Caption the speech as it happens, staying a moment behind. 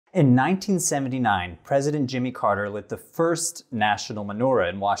In 1979, President Jimmy Carter lit the first national menorah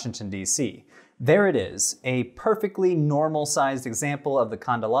in Washington, D.C. There it is, a perfectly normal-sized example of the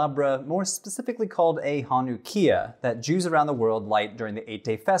candelabra, more specifically called a Hanukkah, that Jews around the world light during the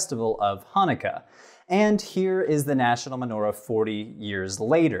 8-day festival of Hanukkah. And here is the national menorah 40 years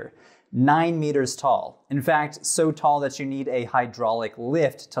later. 9 meters tall. In fact, so tall that you need a hydraulic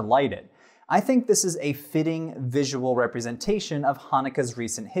lift to light it. I think this is a fitting visual representation of Hanukkah's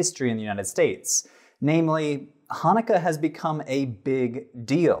recent history in the United States. Namely, Hanukkah has become a big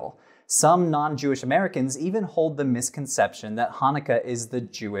deal. Some non-Jewish Americans even hold the misconception that Hanukkah is the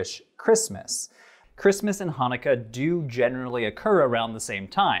Jewish Christmas. Christmas and Hanukkah do generally occur around the same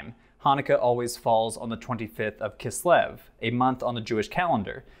time. Hanukkah always falls on the 25th of Kislev, a month on the Jewish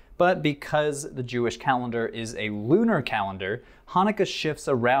calendar. But because the Jewish calendar is a lunar calendar, Hanukkah shifts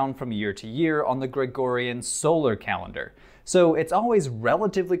around from year to year on the Gregorian solar calendar. So it's always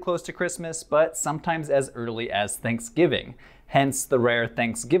relatively close to Christmas, but sometimes as early as Thanksgiving. Hence the rare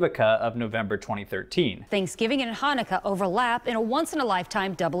Thanksgivika of November 2013. Thanksgiving and Hanukkah overlap in a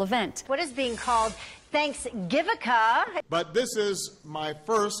once-in-a-lifetime double event. What is being called Thanksgivika? But this is my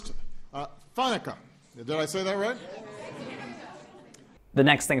first Hanukkah. Did I say that right? The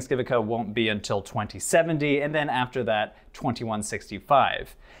next Thanksgivika won't be until 2070, and then after that,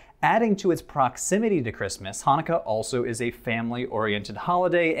 2165. Adding to its proximity to Christmas, Hanukkah also is a family-oriented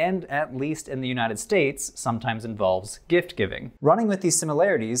holiday and, at least in the United States, sometimes involves gift-giving. Running with these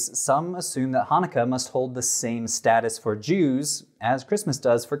similarities, some assume that Hanukkah must hold the same status for Jews as Christmas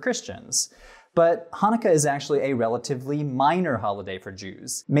does for Christians. But Hanukkah is actually a relatively minor holiday for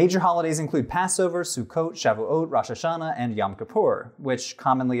Jews. Major holidays include Passover, Sukkot, Shavuot, Rosh Hashanah, and Yom Kippur, which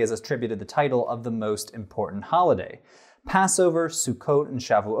commonly is attributed the title of the most important holiday. Passover, Sukkot, and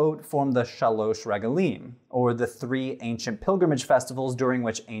Shavuot form the Shalosh Regalim, or the 3 ancient pilgrimage festivals during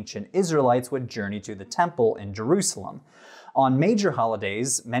which ancient Israelites would journey to the temple in Jerusalem. On major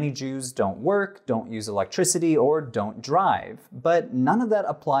holidays, many Jews don't work, don't use electricity, or don't drive. But none of that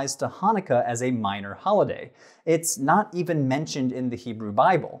applies to Hanukkah as a minor holiday. It's not even mentioned in the Hebrew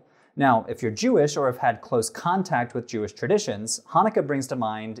Bible. Now, if you're Jewish or have had close contact with Jewish traditions, Hanukkah brings to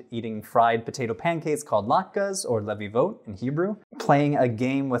mind eating fried potato pancakes called latkes, or levivot in Hebrew, playing a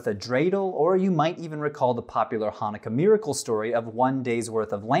game with a dreidel, or you might even recall the popular Hanukkah miracle story of 1 day's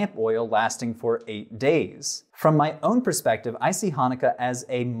worth of lamp oil lasting for 8 days. From my own perspective, I see Hanukkah as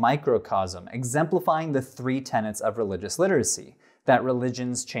a microcosm, exemplifying the 3 tenets of religious literacy. That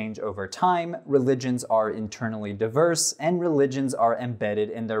religions change over time, religions are internally diverse, and religions are embedded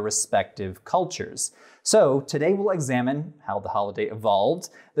in their respective cultures. So today we'll examine how the holiday evolved,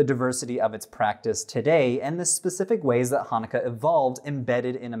 the diversity of its practice today, and the specific ways that Hanukkah evolved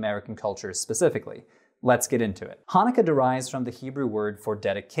embedded in American culture specifically. Let's get into it. Hanukkah derives from the Hebrew word for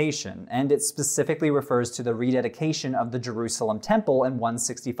dedication, and it specifically refers to the rededication of the Jerusalem temple in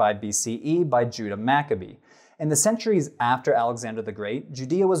 165 BCE by Judah Maccabee. In the centuries after Alexander the Great,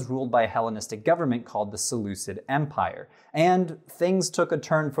 Judea was ruled by a Hellenistic government called the Seleucid Empire, and things took a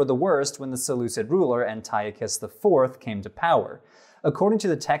turn for the worst when the Seleucid ruler Antiochus IV came to power. According to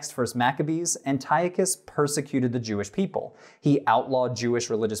the text First Maccabees, Antiochus persecuted the Jewish people. He outlawed Jewish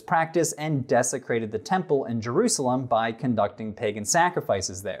religious practice and desecrated the temple in Jerusalem by conducting pagan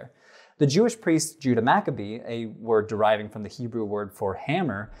sacrifices there. The Jewish priest Judah Maccabee, a word deriving from the Hebrew word for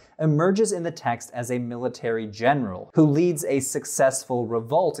hammer, emerges in the text as a military general who leads a successful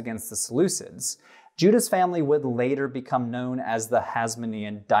revolt against the Seleucids. Judah's family would later become known as the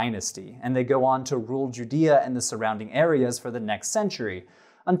Hasmonean dynasty, and they go on to rule Judea and the surrounding areas for the next century,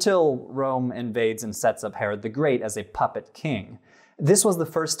 until Rome invades and sets up Herod the Great as a puppet king. This was the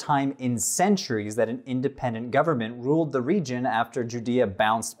first time in centuries that an independent government ruled the region after Judea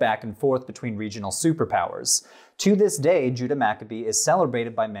bounced back and forth between regional superpowers. To this day, Judah Maccabee is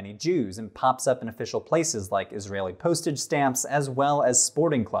celebrated by many Jews and pops up in official places like Israeli postage stamps as well as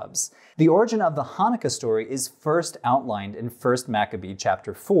sporting clubs. The origin of the Hanukkah story is first outlined in 1 Maccabee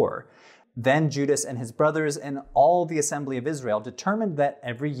chapter 4. Then Judas and his brothers and all the assembly of Israel determined that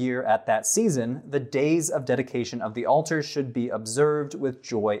every year at that season, the days of dedication of the altar should be observed with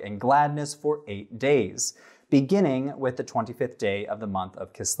joy and gladness for 8 days, beginning with the 25th day of the month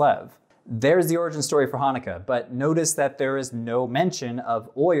of Kislev. There's the origin story for Hanukkah, but notice that there is no mention of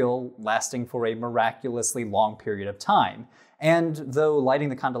oil lasting for a miraculously long period of time. And though lighting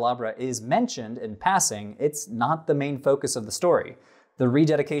the candelabra is mentioned in passing, it's not the main focus of the story. The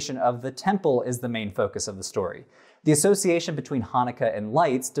rededication of the temple is the main focus of the story. The association between Hanukkah and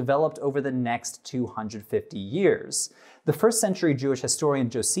lights developed over the next 250 years. The first-century Jewish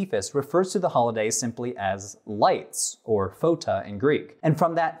historian Josephus refers to the holiday simply as lights, or phota in Greek. And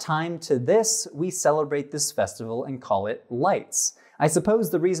from that time to this, we celebrate this festival and call it lights. I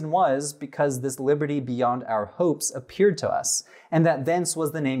suppose the reason was because this liberty beyond our hopes appeared to us, and that thence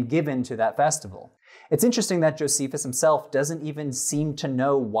was the name given to that festival. It's interesting that Josephus himself doesn't even seem to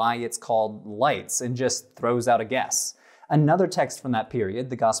know why it's called lights and just throws out a guess. Another text from that period,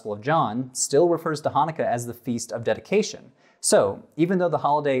 the Gospel of John, still refers to Hanukkah as the Feast of Dedication. So, even though the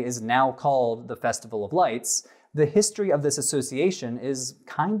holiday is now called the Festival of Lights, the history of this association is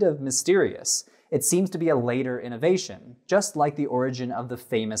kind of mysterious. It seems to be a later innovation, just like the origin of the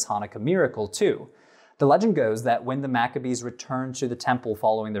famous Hanukkah miracle, too. The legend goes that when the Maccabees returned to the temple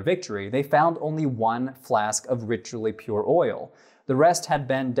following their victory, they found only one flask of ritually pure oil. The rest had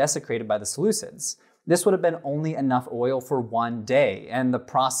been desecrated by the Seleucids. This would have been only enough oil for one day, and the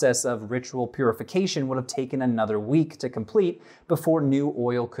process of ritual purification would have taken another week to complete before new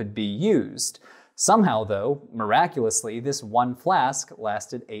oil could be used. Somehow, though, miraculously, this one flask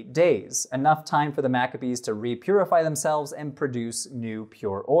lasted 8 days, enough time for the Maccabees to re-purify themselves and produce new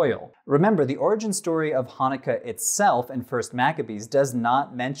pure oil. Remember, the origin story of Hanukkah itself in 1st Maccabees does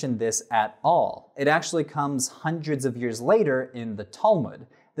not mention this at all. It actually comes hundreds of years later in the Talmud,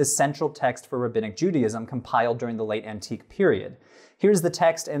 the central text for Rabbinic Judaism compiled during the late antique period. Here's the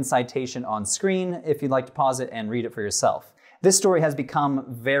text and citation on screen if you'd like to pause it and read it for yourself. This story has become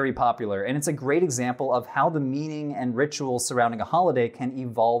very popular, and it's a great example of how the meaning and rituals surrounding a holiday can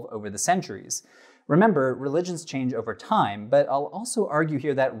evolve over the centuries. Remember, religions change over time, but I'll also argue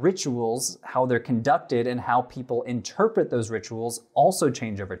here that rituals, how they're conducted and how people interpret those rituals, also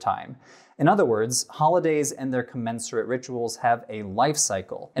change over time. In other words, holidays and their commensurate rituals have a life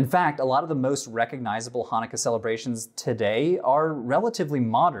cycle. In fact, a lot of the most recognizable Hanukkah celebrations today are relatively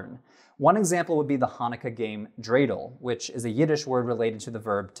modern. One example would be the Hanukkah game dreidel, which is a Yiddish word related to the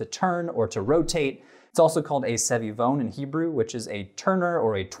verb to turn or to rotate. It's also called a sevivon in Hebrew, which is a turner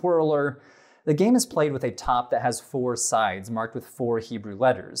or a twirler. The game is played with a top that has 4 sides marked with 4 Hebrew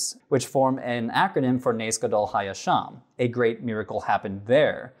letters, which form an acronym for Nes Gadol Hayasham, a great miracle happened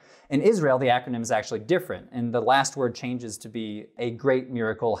there. In Israel, the acronym is actually different, and the last word changes to be a great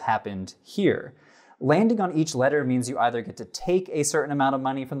miracle happened here. Landing on each letter means you either get to take a certain amount of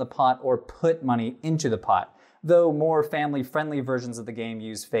money from the pot or put money into the pot, though more family-friendly versions of the game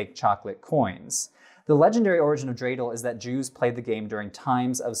use fake chocolate coins. The legendary origin of dreidel is that Jews played the game during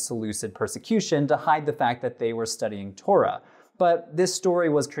times of Seleucid persecution to hide the fact that they were studying Torah. But this story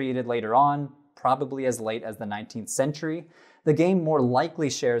was created later on, probably as late as the 19th century. The game more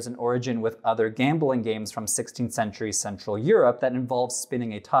likely shares an origin with other gambling games from 16th century Central Europe that involves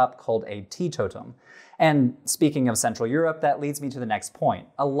spinning a top called a teetotum. And speaking of Central Europe, that leads me to the next point.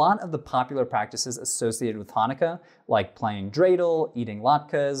 A lot of the popular practices associated with Hanukkah, like playing dreidel, eating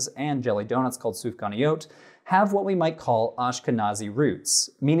latkes, and jelly donuts called sufganiyot, have what we might call Ashkenazi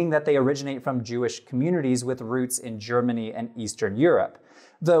roots, meaning that they originate from Jewish communities with roots in Germany and Eastern Europe.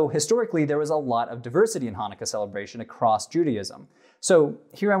 Though historically there was a lot of diversity in Hanukkah celebration across Judaism. So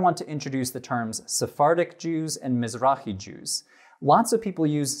here I want to introduce the terms Sephardic Jews and Mizrahi Jews. Lots of people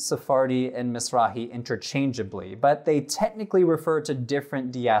use Sephardi and Mizrahi interchangeably, but they technically refer to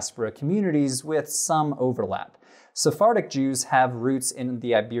different diaspora communities with some overlap. Sephardic Jews have roots in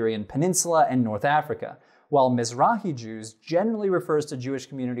the Iberian Peninsula and North Africa, while Mizrahi Jews generally refers to Jewish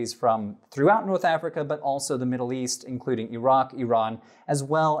communities from throughout North Africa, but also the Middle East, including Iraq, Iran, as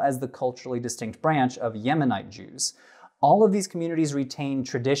well as the culturally distinct branch of Yemenite Jews. All of these communities retain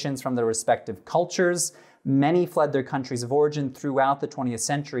traditions from their respective cultures. Many fled their countries of origin throughout the 20th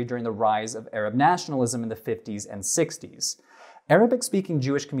century during the rise of Arab nationalism in the 50s and 60s. Arabic-speaking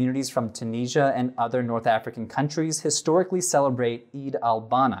Jewish communities from Tunisia and other North African countries historically celebrate Eid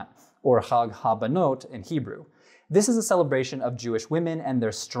al-Banat, or Chag HaBanot in Hebrew. This is a celebration of Jewish women and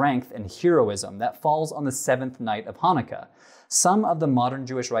their strength and heroism that falls on the 7th night of Hanukkah. Some of the modern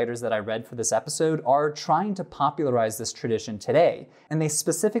Jewish writers that I read for this episode are trying to popularize this tradition today, and they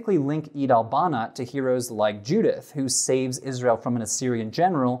specifically link Eid al-Banat to heroes like Judith, who saves Israel from an Assyrian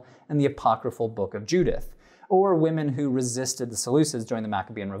general in the apocryphal book of Judith, or women who resisted the Seleucids during the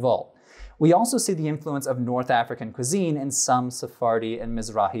Maccabean revolt. We also see the influence of North African cuisine in some Sephardi and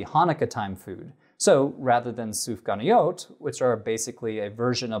Mizrahi Hanukkah time food. So rather than sufganiyot, which are basically a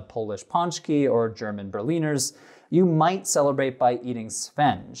version of Polish pączki or German Berliners, you might celebrate by eating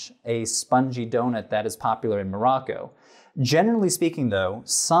sfenj, a spongy donut that is popular in Morocco. Generally speaking, though,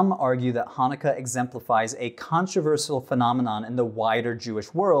 some argue that Hanukkah exemplifies a controversial phenomenon in the wider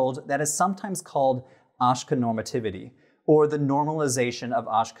Jewish world that is sometimes called Ashkenormativity, or the normalization of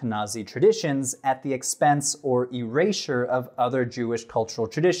Ashkenazi traditions at the expense or erasure of other Jewish cultural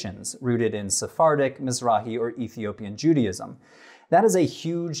traditions rooted in Sephardic, Mizrahi, or Ethiopian Judaism. That is a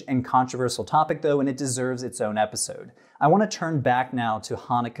huge and controversial topic, though, and it deserves its own episode. I want to turn back now to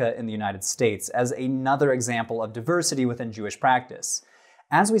Hanukkah in the United States as another example of diversity within Jewish practice.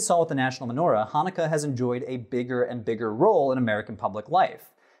 As we saw with the National Menorah, Hanukkah has enjoyed a bigger and bigger role in American public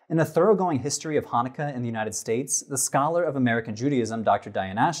life. In a thoroughgoing history of Hanukkah in the United States, the scholar of American Judaism, Dr.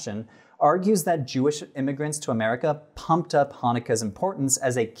 Dianne Ashton, argues that Jewish immigrants to America pumped up Hanukkah's importance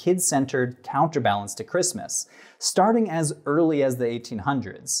as a kid-centered counterbalance to Christmas, starting as early as the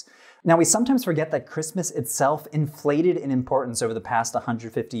 1800s. Now, we sometimes forget that Christmas itself inflated in importance over the past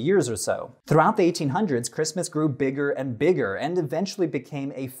 150 years or so. Throughout the 1800s, Christmas grew bigger and bigger and eventually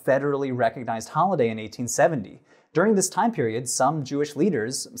became a federally recognized holiday in 1870. During this time period, some Jewish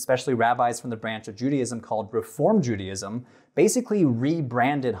leaders, especially rabbis from the branch of Judaism called Reform Judaism, basically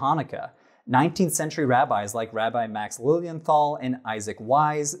rebranded Hanukkah. 19th century rabbis like Rabbi Max Lilienthal and Isaac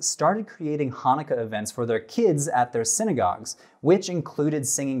Wise started creating Hanukkah events for their kids at their synagogues, which included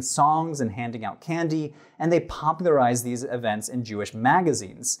singing songs and handing out candy, and they popularized these events in Jewish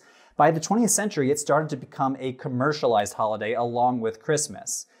magazines. By the 20th century, it started to become a commercialized holiday along with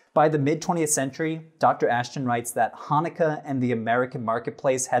Christmas. By the mid-20th century, Dr. Ashton writes that Hanukkah and the American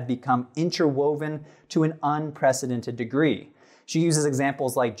marketplace had become interwoven to an unprecedented degree. She uses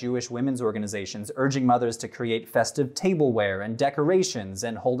examples like Jewish women's organizations urging mothers to create festive tableware and decorations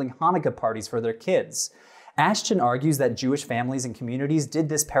and holding Hanukkah parties for their kids. Ashton argues that Jewish families and communities did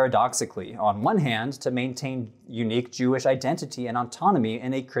this paradoxically, on one hand, to maintain unique Jewish identity and autonomy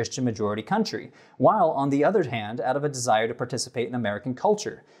in a Christian-majority country, while on the other hand, out of a desire to participate in American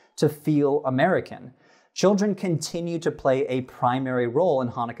culture, to feel American. Children continue to play a primary role in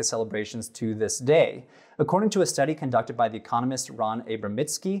Hanukkah celebrations to this day. According to a study conducted by the economist Ron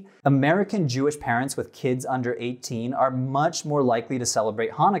Abramitzky, American Jewish parents with kids under 18 are much more likely to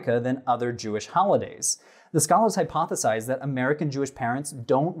celebrate Hanukkah than other Jewish holidays. The scholars hypothesize that American Jewish parents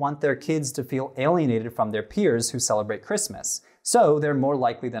don't want their kids to feel alienated from their peers who celebrate Christmas. So they're more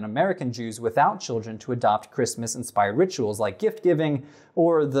likely than American Jews without children to adopt Christmas-inspired rituals like gift-giving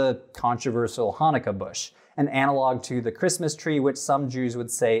or the controversial Hanukkah bush, an analog to the Christmas tree, which some Jews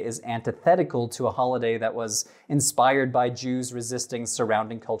would say is antithetical to a holiday that was inspired by Jews resisting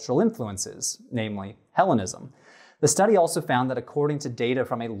surrounding cultural influences, namely Hellenism. The study also found that according to data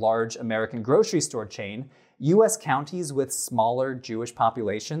from a large American grocery store chain, U.S. counties with smaller Jewish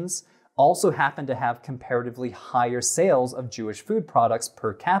populations also happen to have comparatively higher sales of Jewish food products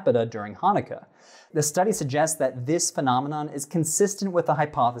per capita during Hanukkah. The study suggests that this phenomenon is consistent with the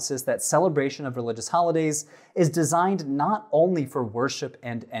hypothesis that celebration of religious holidays is designed not only for worship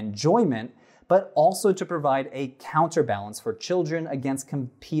and enjoyment, but also to provide a counterbalance for children against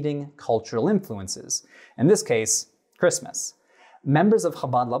competing cultural influences. In this case, Christmas. Members of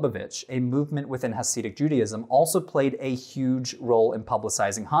Chabad Lubavitch, a movement within Hasidic Judaism, also played a huge role in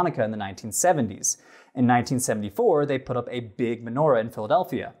publicizing Hanukkah in the 1970s. In 1974, they put up a big menorah in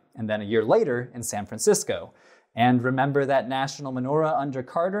Philadelphia, and then a year later in San Francisco. And remember that national menorah under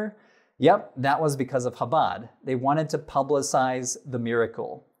Carter? Yep, that was because of Chabad. They wanted to publicize the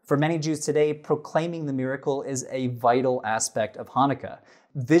miracle. For many Jews today, proclaiming the miracle is a vital aspect of Hanukkah,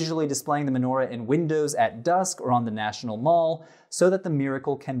 visually displaying the menorah in windows at dusk or on the National Mall so that the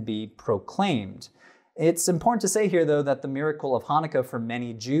miracle can be proclaimed. It's important to say here, though, that the miracle of Hanukkah for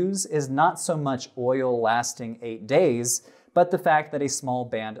many Jews is not so much oil lasting 8 days, but the fact that a small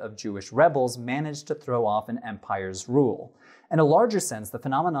band of Jewish rebels managed to throw off an empire's rule. In a larger sense, the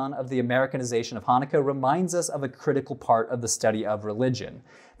phenomenon of the Americanization of Hanukkah reminds us of a critical part of the study of religion,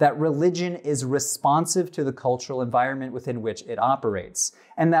 that religion is responsive to the cultural environment within which it operates,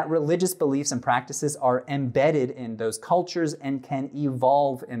 and that religious beliefs and practices are embedded in those cultures and can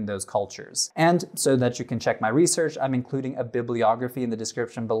evolve in those cultures. And so that you can check my research, I'm including a bibliography in the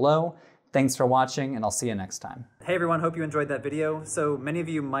description below. Thanks for watching, and I'll see you next time. Hey everyone, hope you enjoyed that video. So many of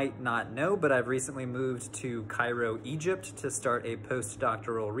you might not know, but I've recently moved to Cairo, Egypt to start a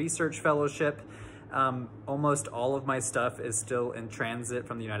postdoctoral research fellowship. Almost all of my stuff is still in transit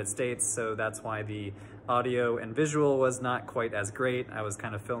from the United States, so that's why the audio and visual was not quite as great. I was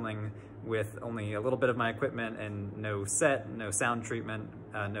kind of filming with only a little bit of my equipment and no set, no sound treatment,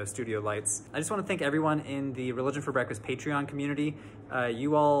 no studio lights. I just want to thank everyone in the Religion for Breakfast Patreon community.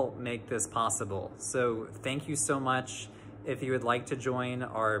 You all make this possible. So thank you so much. If you would like to join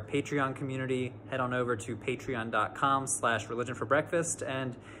our Patreon community, head on over to patreon.com/religionforbreakfast,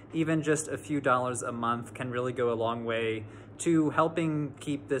 and even just a few dollars a month can really go a long way to helping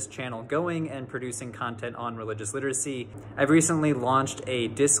keep this channel going and producing content on religious literacy. I've recently launched a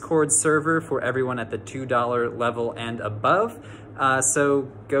Discord server for everyone at the $2 level and above, so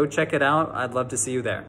go check it out. I'd love to see you there.